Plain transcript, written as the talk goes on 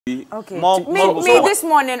Okay. Me this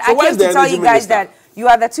morning, I came to tell you guys that you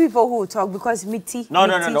are the two people who will talk because me tea. No.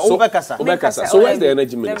 So where's the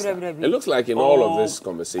energy minister? It looks like in all of this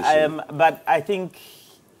conversation. But I think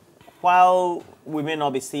while we may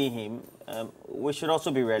not be seeing him, we should also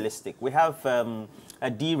be realistic. We have a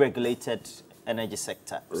deregulated energy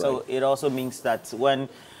sector. Right. So it also means that when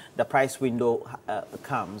the price window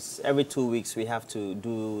comes, every 2 weeks we have to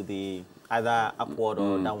do the either upward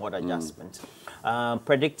or downward adjustment.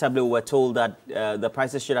 Predictably, we were told that the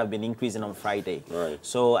prices should have been increasing on Friday. Right.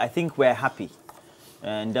 So I think we're happy.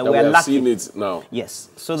 And that we're lucky. Seen it now. Yes.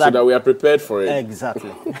 So that we are prepared for it.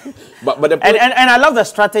 Exactly. but the and I love the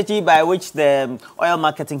strategy by which the oil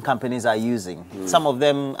marketing companies are using. Some of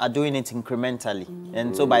them are doing it incrementally.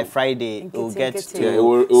 And so by Friday, it will get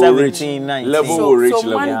to 17, 19. Level will reach so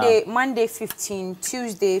level. Monday 15,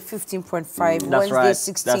 Tuesday 15.5, Wednesday right.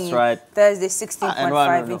 16, that's right. Thursday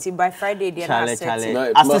 16.5. No. By Friday, they're not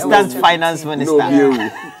Assistant Finance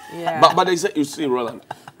Minister. But you see, Roland,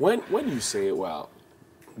 when you say, well,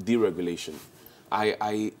 deregulation,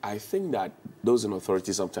 I think that those in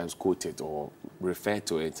authority sometimes quote it or refer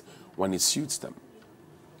to it when it suits them.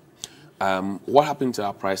 What happened to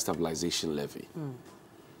our price stabilization levy,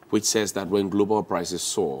 which says that when global prices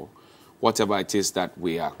soar, whatever it is that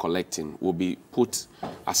we are collecting will be put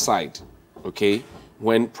aside, okay,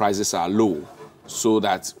 when prices are low, so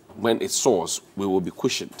that when it soars, we will be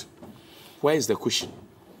cushioned. Where is the cushion?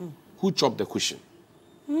 Who chopped the cushion?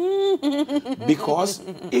 Because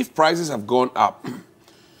if prices have gone up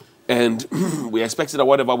and we expected that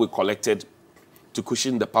whatever we collected to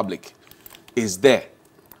cushion the public is there,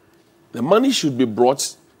 the money should be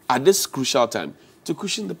brought at this crucial time to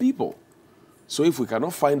cushion the people. So if we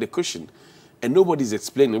cannot find the cushion and nobody's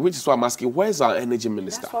explaining, which is why I'm asking, where's our energy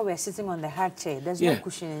minister? That's why we're sitting on the hard chair. There's no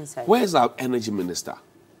cushion inside. Where's our energy minister?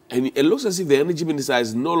 And it looks as if the energy minister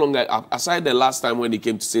is no longer, aside the last time when he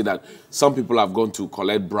came to say that some people have gone to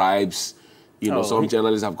collect bribes, some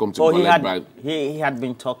journalists have come to collect bribes. He had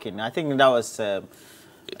been talking. I think that was...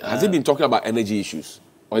 has he been talking about energy issues?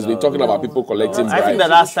 Or has he been talking about people collecting bribes? I think the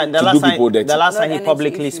last time he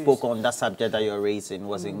publicly spoke on that subject that you're raising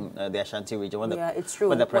was in the Ashanti region. It's true.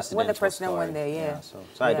 When the president went there, so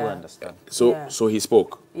I do understand. So he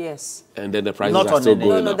spoke? Yes. And then the prices are still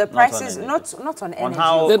going up? No, the prices, not on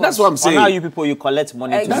energy. That's what I'm saying. On how you people, you collect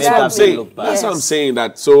money to make that bill look bad. That's what I'm saying.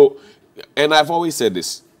 That so, and I've always said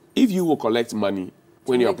this, if you will collect money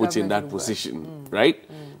when you are put in that position, right?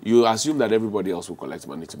 You assume that everybody else will collect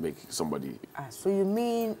money to make somebody. So you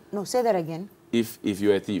mean, no, say that again. If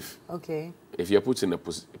you're a thief, okay. If you're put in a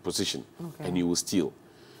position and you will steal,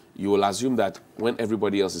 you will assume that when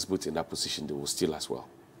everybody else is put in that position, they will steal as well.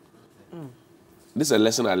 This is a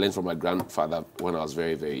lesson I learned from my grandfather when I was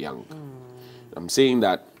very, very young. I'm saying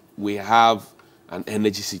that we have an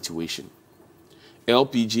energy situation.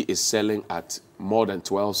 LPG is selling at more than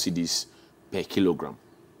 12 cedis per kilogram.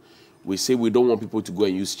 We say we don't want people to go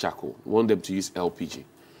and use charcoal. We want them to use LPG.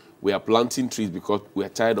 We are planting trees because we are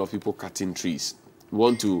tired of people cutting trees. We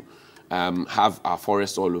want to have our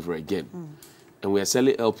forest all over again. And we are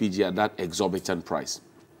selling LPG at that exorbitant price.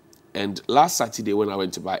 And last Saturday when I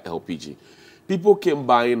went to buy LPG, people came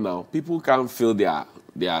buying now. People can't fill their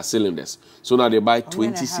cylinders. So now they buy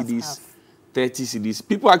 20 cedis, 30 cedis.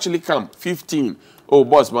 People actually come, 15. Oh,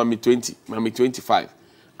 boss, mommy 20, mommy 25.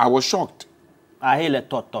 I was shocked. I hear the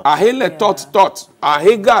thought. I hear the thought. I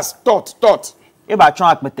hear gas, thought.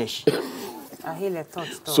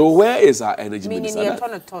 So where is our energy minister?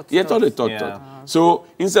 Thought. So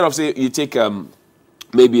instead of say you take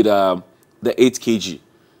maybe the 8 kg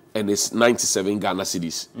and it's 97 Ghana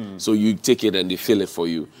cedis. So you take it and they fill it for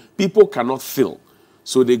you. People cannot fill.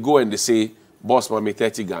 So they go and they say, boss, mommy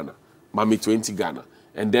 30 Ghana, mommy 20 Ghana.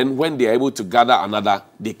 And then when they are able to gather another,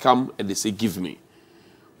 they come and they say, give me.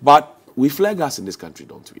 But we flare gas in this country,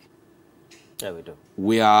 don't we? Yeah, we do.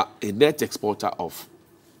 We are a net exporter of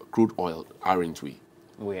crude oil, aren't we?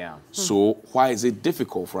 We are. So why is it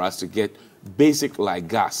difficult for us to get basic like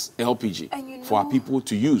gas, LPG, for our people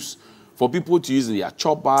to use? For people to use in their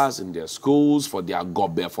choppers, in their schools, for their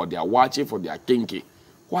gobe, for their wache, for their kinky.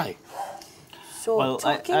 Why? So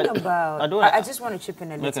talking about, I just want to chip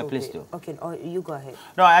in a little please bit. do. Okay, you go ahead.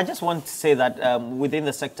 No, I just want to say that within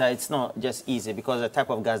the sector, it's not just easy because the type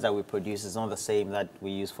of gas that we produce is not the same that we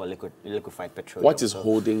use for liquefied petroleum. What is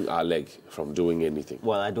holding our leg from doing anything?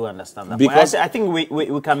 Well, I do understand that. Because I think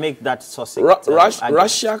we can make that succinct.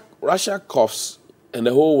 Russia coughs and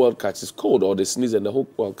the whole world catches cold, or they sneeze and the whole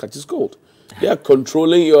world catches cold. They are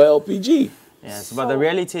controlling your LPG. Yes, but the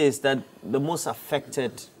reality is that the most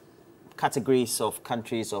affected categories of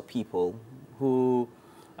countries or people who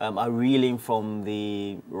are reeling from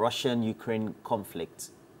the Russian-Ukraine conflict,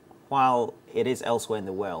 while it is elsewhere in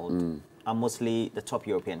the world, are mostly the top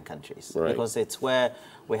European countries. Right. Because it's where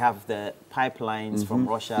we have the pipelines from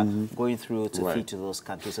Russia going through to feed to those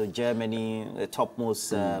countries. So Germany, the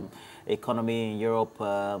topmost economy in Europe,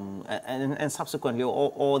 and subsequently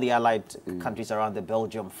all the allied countries around the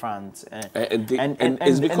Belgium, France. And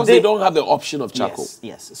it's because they don't have the option of charcoal.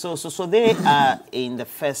 Yes. So they are in the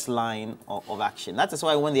first line of action. That is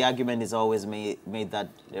why when the argument is always made that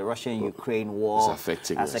the Russian-Ukraine war is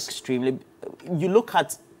affecting us extremely... You look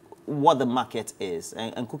at what the market is,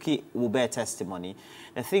 and Cookie will bear testimony.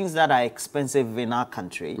 The things that are expensive in our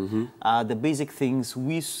country are the basic things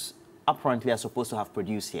we apparently are supposed to have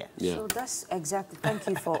produced here. Yeah. So that's exactly, thank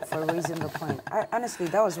you for raising the point. Honestly,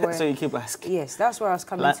 that was where... So you keep asking. Yes, that's where I was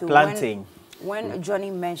coming to. Planting. When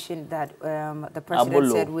Johnny mentioned that the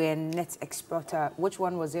president said we're a net exporter, which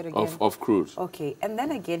one was it again? Of crude. Okay, and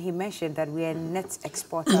then again he mentioned that we're a net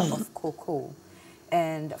exporter of cocoa.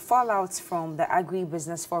 And fallouts from the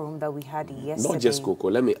Agri-Business Forum that we had yesterday. Not just cocoa,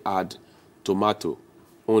 let me add tomato,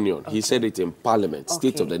 onion. Okay. He said it in Parliament,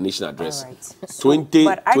 State of the Nation Address. Right. So,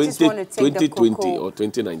 2020 or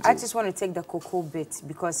 2019. I just want to take the cocoa bit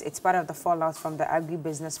because it's part of the fallout from the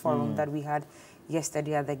Agri-Business Forum that we had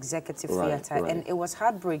yesterday at the Executive Theatre. And it was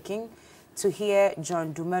heartbreaking to hear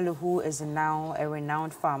John Dumelo, who is now a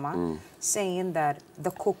renowned farmer, saying that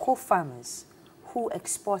the cocoa farmers who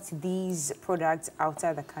export these products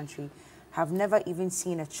outside the country have never even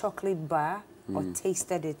seen a chocolate bar or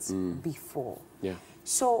tasted it before. Yeah.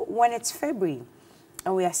 So when it's February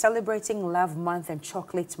and we are celebrating Love Month and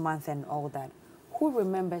Chocolate Month and all that, who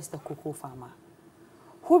remembers the cocoa farmer?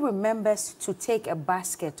 Who remembers to take a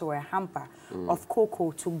basket or a hamper of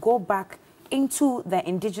cocoa to go back into the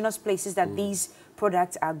indigenous places that these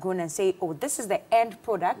products are grown and say, oh, this is the end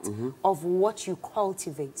product of what you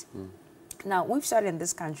cultivate. Now, we've started in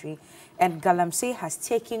this country, and Galamsey has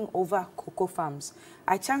taken over cocoa farms.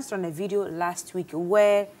 I chanced on a video last week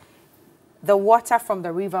where the water from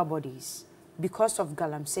the river bodies, because of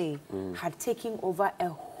Galamsey, had taken over a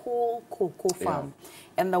whole cocoa farm.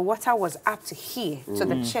 And the water was up to here, to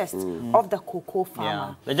the chest of the cocoa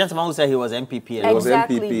farmer. The gentleman who said he was MPP. He was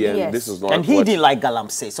MPP, and this is not... And he didn't like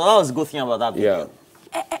Galamsey, so that was a good thing about that video.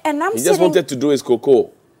 And he just wanted to do his cocoa.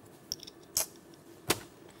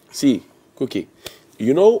 See... Okay,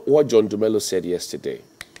 you know what John Dumelo said yesterday?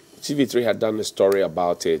 TV3 had done a story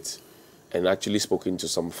about it and actually spoken to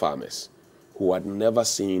some farmers who had never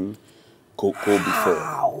seen cocoa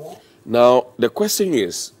before. Now, the question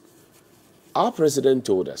is, our president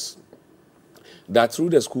told us that through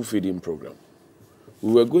the school feeding program,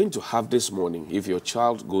 we were going to have this morning, if your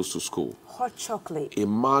child goes to school, hot chocolate, a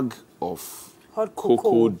mug of hot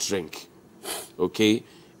cocoa drink, okay,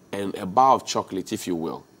 and a bar of chocolate, if you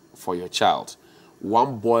will, for your child,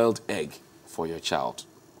 one boiled egg for your child.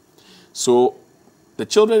 So the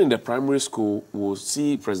children in the primary school will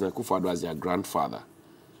see President Akufo-Addo as their grandfather,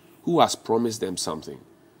 who has promised them something.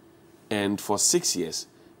 And for 6 years,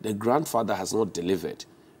 the grandfather has not delivered,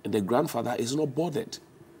 and the grandfather is not bothered.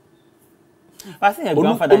 I think the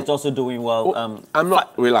grandfather is also doing well. I'm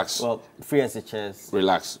not, relax. Well, free SHS.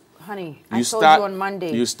 Relax. Honey, I told you on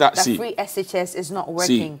Monday that free SHS is not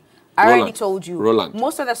working. I already told you. Roland.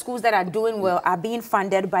 Most of the schools that are doing well are being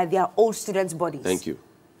funded by their old students' bodies. Thank you.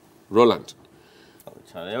 Roland.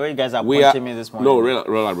 You guys are punching me this morning. No,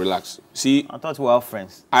 Roland, relax. See, I thought we were all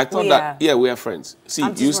friends. I thought that, yeah, we are friends. See,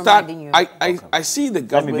 you start, I see the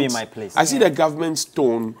government. Let me be in my place. I see the government's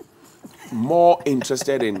tone more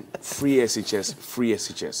interested in free SHS, free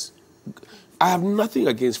SHS. I have nothing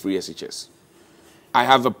against free SHS. I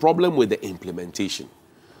have a problem with the implementation.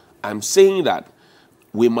 I'm saying that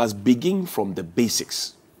we must begin from the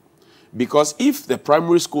basics. Because if the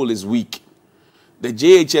primary school is weak, the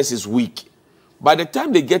JHS is weak, by the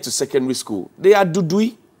time they get to secondary school, they are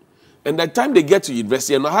dudui. And by the time they get to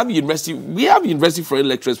university, and we have university foreign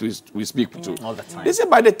lecturers we speak to. All the time. They say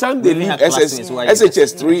by the time they leave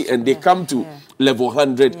SHS 3 and they come to level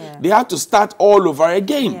 100, they have to start all over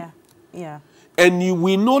again. And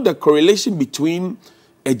we know the correlation between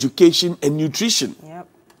education and nutrition.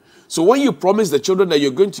 So when you promise the children that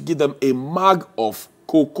you're going to give them a mug of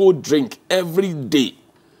cocoa drink every day,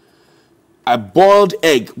 a boiled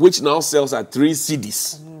egg, which now sells at 3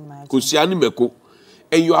 cedis,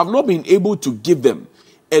 and you have not been able to give them,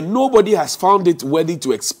 and nobody has found it worthy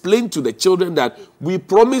to explain to the children that we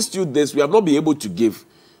promised you this, we have not been able to give,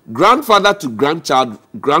 grandfather to grandchild,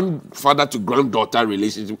 grandfather to granddaughter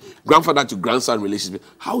relationship, grandfather to grandson relationship.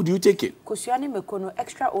 How do you take it? Kosiani meko no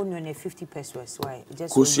extra onion is 50 pesos. Why?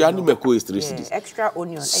 Kosiani meko is 3 cedis. Extra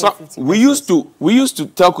onion. So 50 we used to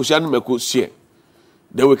tell Kosiani meko share.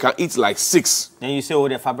 Then we can eat like 6. Then you say, oh,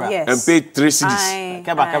 the fabric. Yes. And pay 3 cedis.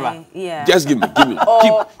 Keba. Yeah. Just give me.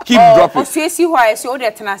 Keep dropping.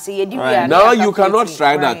 Right. Now you cannot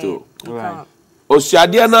try that too. Right.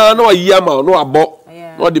 Osiadia na no yama no abo.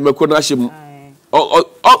 No di meko na shim.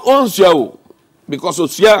 Because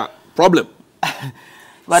osia problem.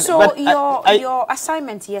 So your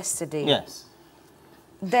assignment yesterday. Yes.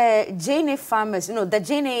 The JNA farmers, the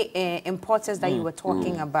JNA importers that you were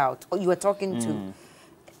talking about, or you were talking to,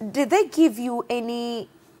 did they give you any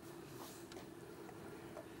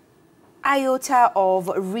iota of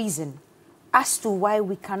reason as to why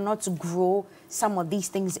we cannot grow some of these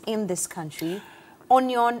things in this country?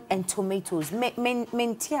 Onion and tomatoes. I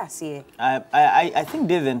think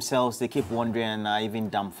they themselves, they keep wondering and are even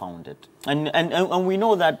dumbfounded. And we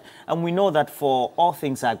know that for all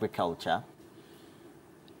things agriculture,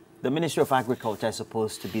 the Ministry of Agriculture is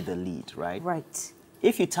supposed to be the lead, right? Right.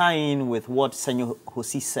 If you tie in with what Senor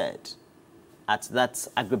Jose said at that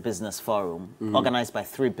agribusiness forum organized by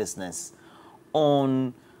 3 Business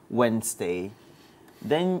on Wednesday,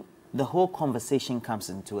 then the whole conversation comes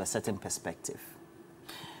into a certain perspective.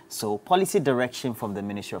 So policy direction from the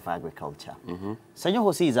Ministry of Agriculture. Senor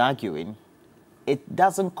Jose is arguing it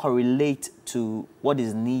doesn't correlate to what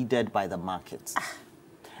is needed by the market.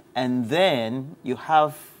 And then you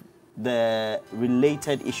have the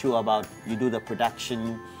related issue about you do the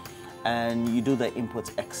production and you do the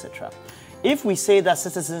inputs, etc. If we say that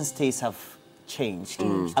citizens' tastes have changed,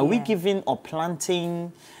 are we giving or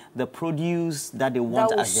planting the produce that they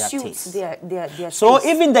want as their taste? So taste.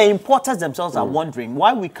 Even the importers themselves are wondering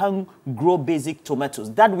why we can't grow basic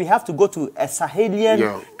tomatoes, that we have to go to a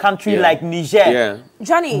Sahelian country like Niger,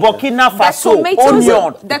 Johnny, Burkina Faso,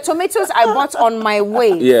 onion. The tomatoes I bought on my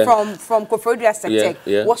way from Koforidua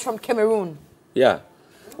Sectek was from Cameroon.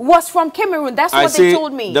 Was from Cameroon. That's what they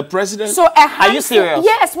told me. The president. So a handful, are you serious?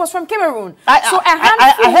 Yes, was from Cameroon. I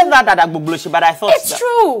heard that at Agbogboshi, but I thought it's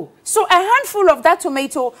true. So a handful of that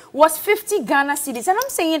tomato was 50 Ghana cedis, and I'm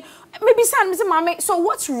saying maybe Mr. Mame. So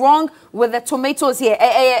what's wrong with the tomatoes here?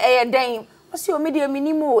 What's your medium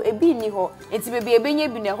minimo? It's maybe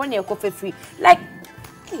like.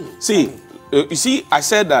 See, you see, I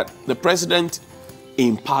said that the president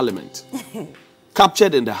in Parliament.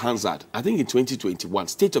 Captured in the Hansard, I think in 2021,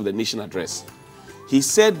 State of the Nation address, he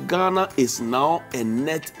said Ghana is now a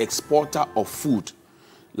net exporter of food,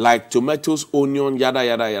 like tomatoes, onion, yada,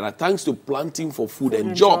 yada, yada, thanks to planting for food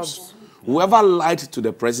and jobs. Whoever lied to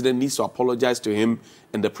the president needs to apologize to him,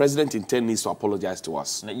 and the president in turn needs to apologize to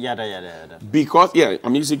us. Yada, yada, yada. Because,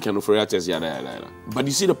 I'm using Kenoforiates, yada, yada, yada. But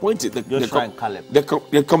you see, the point is,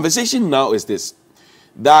 the conversation now is this,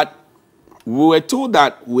 that we were told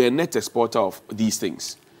that we're a net exporter of these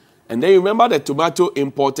things. And then you remember the tomato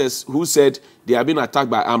importers who said they have been attacked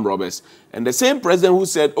by armed robbers. And the same president who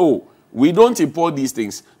said, oh, we don't import these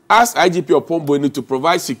things, asked IGP Opomboinu to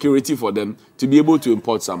provide security for them to be able to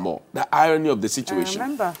import some more. The irony of the situation. I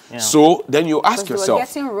remember. So then you ask yourself,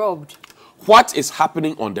 getting robbed. What is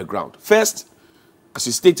happening on the ground? First, as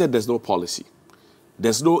you stated, there's no policy.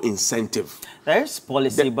 There's no incentive. There is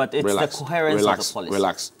policy, but it's the coherence of the policy.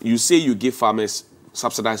 Relax. You say you give farmers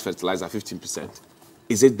subsidized fertilizer 15%.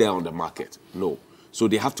 Is it there on the market? No. So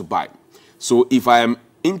they have to buy. So if I am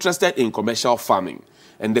interested in commercial farming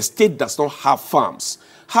and the state does not have farms,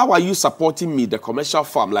 how are you supporting me, the commercial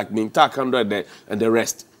farm, like Minta, Kando and the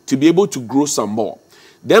rest, to be able to grow some more?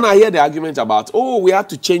 Then I hear the argument about, oh, we have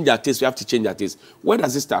to change our taste, we have to change our taste. Where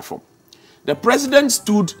does it start from? The president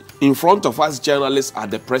stood in front of us journalists at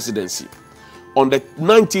the presidency on the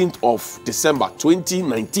 19th of December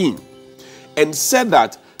 2019 and said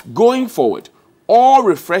that going forward, all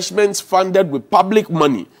refreshments funded with public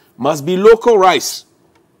money must be local rice.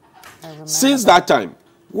 Since that time,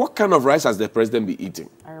 what kind of rice has the president been eating?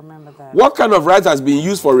 I remember that. What kind of rice has been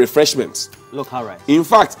used for refreshments? Local rice. In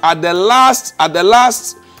fact, at the last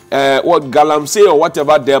what galamsey or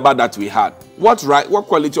whatever deba that we had, what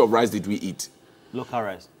quality of rice did we eat? Local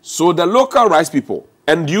rice. So the local rice people,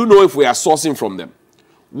 and do you know if we are sourcing from them?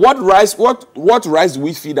 What rice do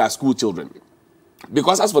we feed our school children?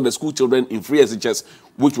 Because as for the school children in free SHS,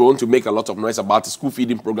 which we want to make a lot of noise about, the school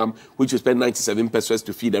feeding program, which we spend 97 pesos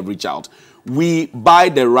to feed every child, we buy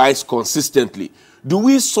the rice consistently. Do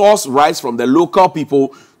we source rice from the local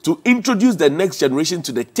people to introduce the next generation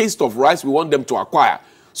to the taste of rice we want them to acquire?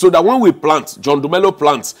 So that when we plant, John Dumelo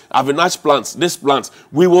plants, Avinash plants, this plants,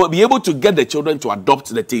 we will be able to get the children to adopt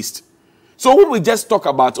the taste. So when we just talk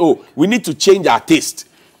about, oh, we need to change our taste,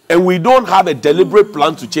 and we don't have a deliberate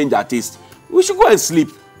plan to change our taste, we should go and sleep.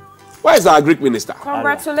 Where is our Greek minister?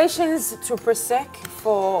 Congratulations to Presec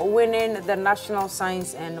for winning the National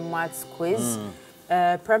Science and Maths quiz.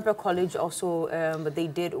 Prempeh College also, they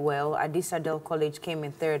did well. Adisadel College came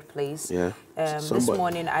in 3rd place. Yeah. This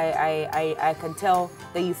morning, I can tell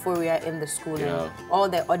the euphoria in the school. And all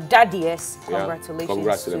the Odadies,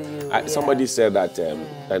 congratulations to you. Somebody said that,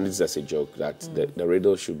 and this is just a joke, that the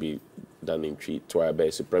riddle should be done in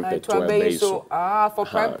Tuabe, so Prempeh Tuabe. So, for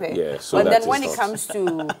Prempeh. Yeah, so but then when it comes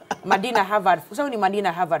to Medina Harvard, so many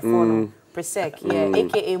Medina Harvard for Presec,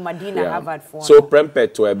 aka Medina Harvard for. So Prempeh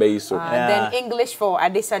Tuabe, so. Then English for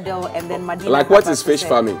Adisadel, and then Medina. Like what is fish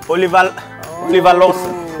farming? Oliver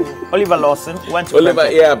Lawson. Oliver Lawson went to Oliver,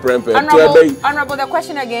 Prempeh. Honorable, the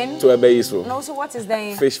question again. Tuabe, so. No, so what is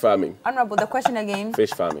the fish farming? Honorable, the question again.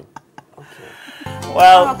 Fish farming.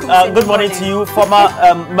 Well, good morning to you, former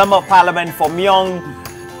Member of Parliament for Myong.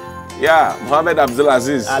 Yeah, Mohammed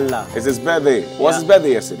Abdulaziz. Allah. It's his birthday. Was his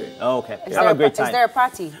birthday yesterday? Oh, okay. Have a great time. Is there a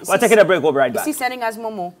party? We're taking a break. We'll be right back. Is he sending us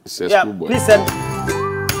Momo? Yeah, please send.